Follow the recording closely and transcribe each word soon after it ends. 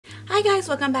Hi guys,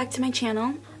 welcome back to my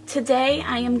channel. Today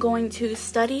I am going to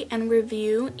study and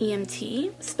review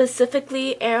EMT,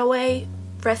 specifically airway,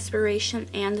 respiration,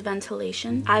 and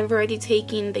ventilation. I've already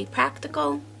taken the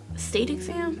practical state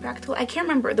exam, I can't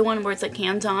remember, the one where it's like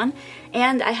hands-on,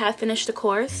 and I have finished the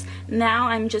course. Now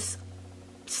I'm just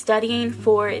studying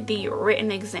for the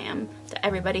written exam that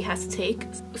everybody has to take.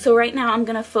 So right now I'm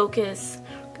gonna focus.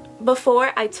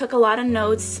 Before I took a lot of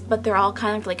notes, but they're all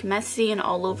kind of like messy and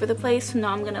all over the place. So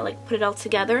now I'm gonna like put it all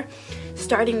together,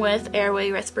 starting with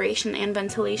airway, respiration, and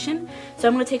ventilation. So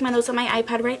I'm gonna take my notes on my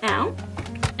iPad right now,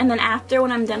 and then after,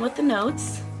 when I'm done with the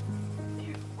notes,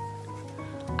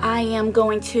 I'm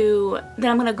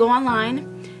gonna go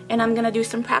online and I'm gonna do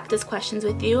some practice questions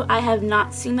with you. I have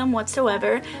not seen them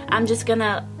whatsoever. I'm just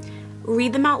gonna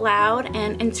read them out loud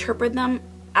and interpret them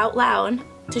out loud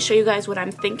to show you guys what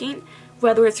I'm thinking,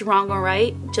 whether it's wrong or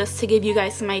right, just to give you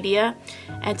guys some idea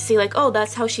and to see like, oh,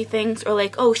 that's how she thinks, or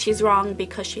like, oh, she's wrong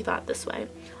because she thought this way.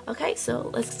 Okay, so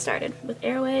let's get started with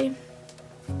airway,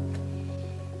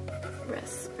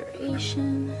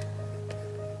 respiration.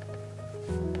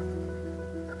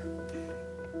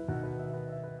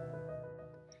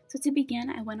 So to begin,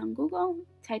 I went on Google,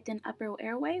 typed in upper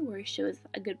airway, where it shows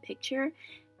a good picture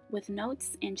with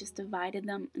notes, and just divided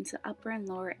them into upper and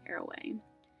lower airway.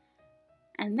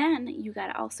 And then you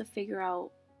gotta also figure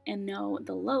out and know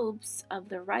the lobes of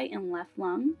the right and left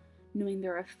lung, knowing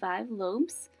there are 5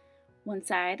 lobes. One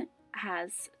side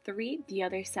has 3, the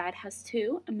other side has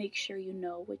 2, and make sure you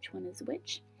know which one is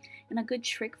which. And a good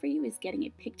trick for you is getting a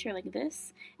picture like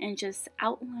this and just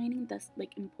outlining the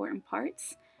like important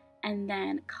parts and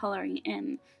then coloring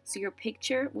in. So your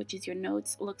picture, which is your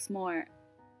notes, looks more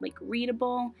like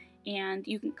readable, and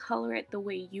you can color it the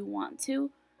way you want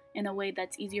to, in a way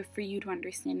that's easier for you to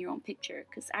understand your own picture,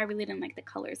 because I really didn't like the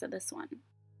colors of this one.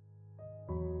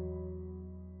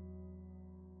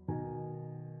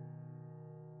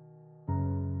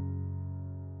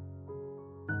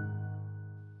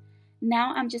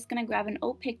 Now I'm just going to grab an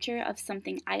old picture of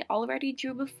something I already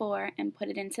drew before and put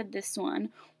it into this one,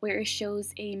 where it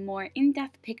shows a more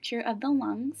in-depth picture of the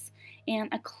lungs and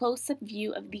a close-up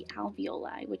view of the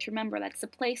alveoli, which, remember, that's the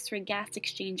place where gas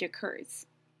exchange occurs.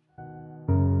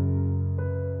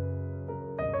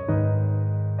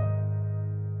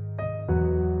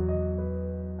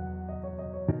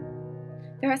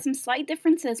 There are some slight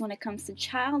differences when it comes to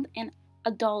child and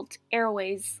adult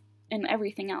airways and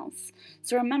everything else.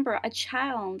 So remember, a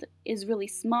child is really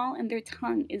small and their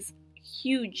tongue is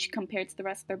huge compared to the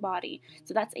rest of their body.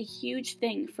 So that's a huge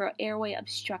thing for airway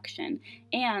obstruction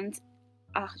and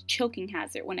a choking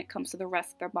hazard when it comes to the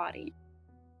rest of their body.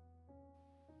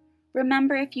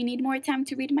 Remember, if you need more time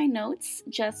to read my notes,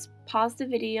 just pause the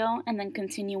video and then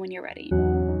continue when you're ready.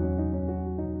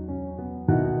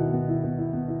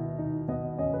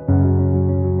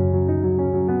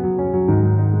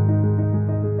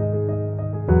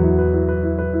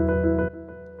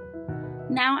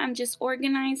 Now I'm just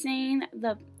organizing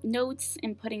the notes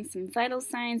and putting some vital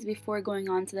signs before going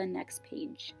on to the next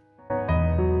page.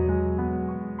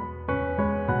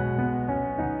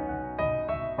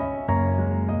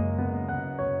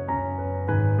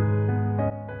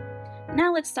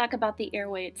 Now let's talk about the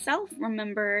airway itself.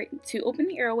 Remember, to open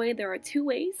the airway, there are 2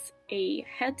 ways: a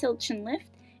head tilt chin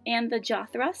lift and the jaw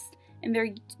thrust, and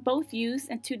they're both used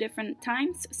at 2 different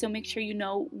times, so make sure you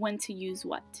know when to use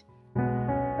what.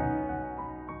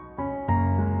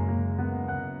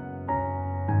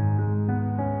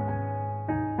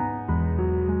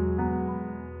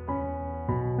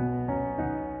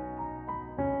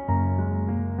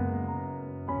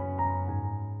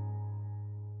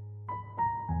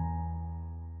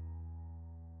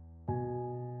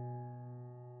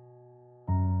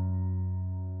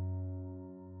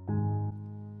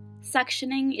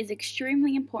 Suctioning is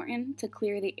extremely important to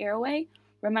clear the airway.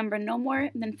 Remember, no more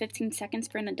than 15 seconds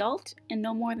for an adult and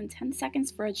no more than 10 seconds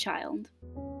for a child.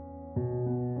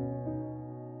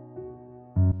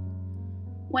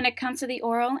 When it comes to the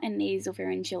oral and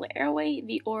nasopharyngeal airway,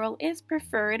 the oral is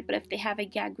preferred, but if they have a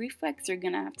gag reflex, you're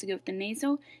gonna have to go with the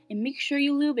nasal, and make sure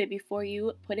you lube it before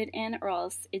you put it in, or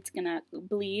else it's gonna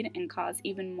bleed and cause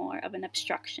even more of an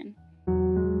obstruction.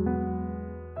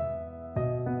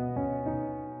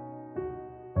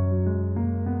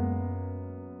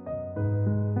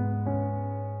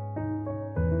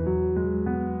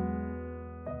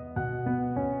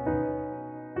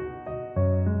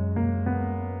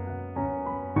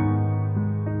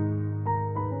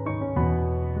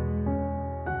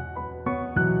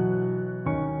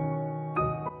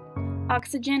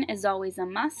 Oxygen is always a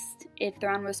must. If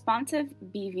they're unresponsive,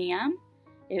 BVM.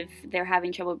 If they're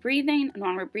having trouble breathing, a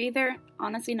non-rebreather.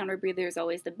 Honestly, non-rebreather is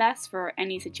always the best for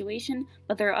any situation,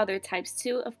 but there are other types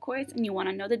too, of course, and you want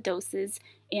to know the doses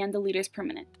and the liters per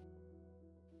minute.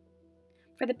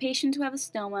 For the patient who have a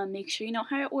stoma, make sure you know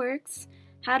how it works,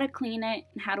 how to clean it,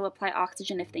 and how to apply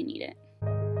oxygen if they need it.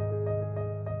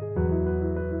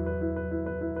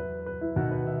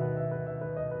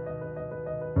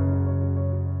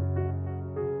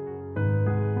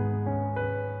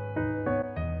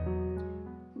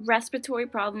 Respiratory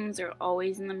problems are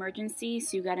always an emergency,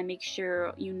 so you gotta make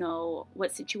sure you know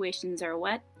what situations are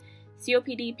what.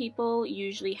 COPD people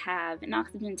usually have an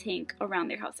oxygen tank around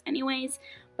their house anyways,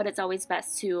 but it's always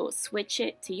best to switch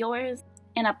it to yours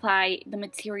and apply the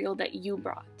material that you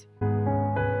brought.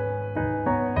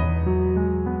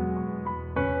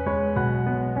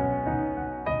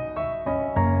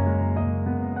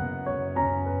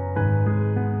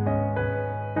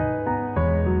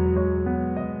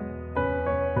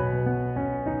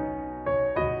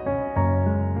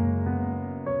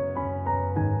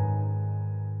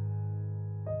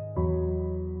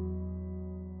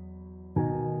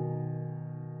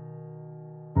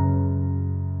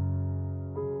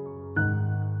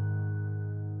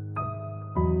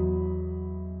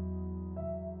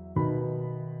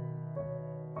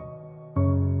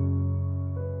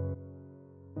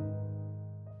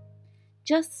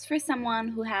 Just for someone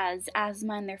who has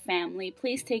asthma in their family,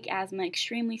 please take asthma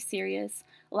extremely serious.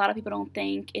 A lot of people don't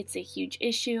think it's a huge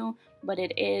issue, but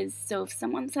it is. So if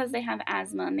someone says they have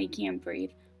asthma and they can't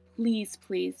breathe, please,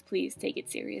 please, please take it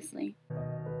seriously.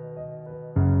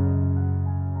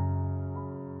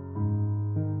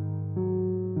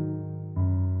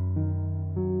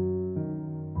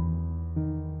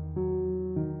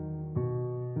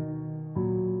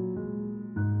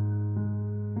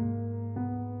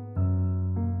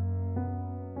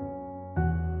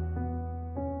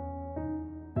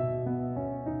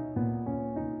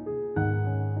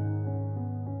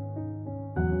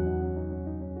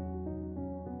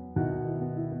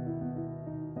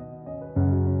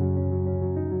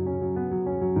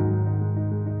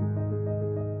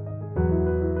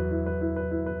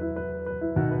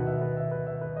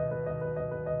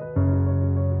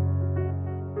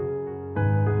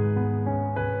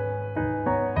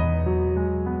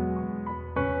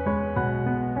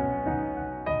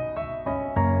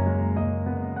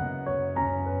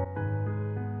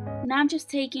 Now I'm just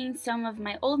taking some of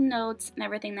my old notes and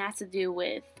everything that has to do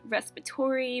with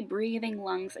respiratory, breathing,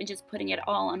 lungs, and just putting it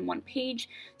all on one page.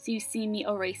 So you see me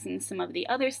erasing some of the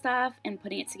other stuff and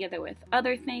putting it together with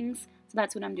other things. So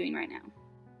that's what I'm doing right now.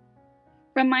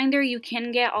 Reminder, you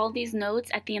can get all these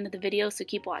notes at the end of the video, so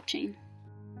keep watching.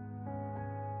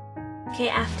 Okay,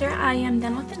 after I am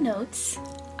done with the notes,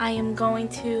 I am going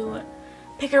to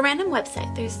pick a random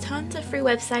website. There's tons of free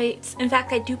websites. In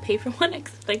fact, I do pay for one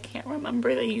except I can't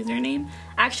remember the username.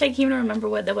 Actually, I can't even remember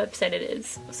what the website it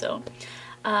is. So,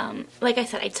 like I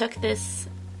said, I took this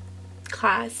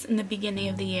class in the beginning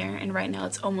of the year, and right now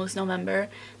it's almost November.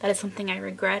 That is something I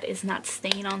regret, is not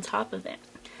staying on top of it.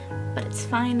 But it's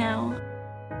fine now.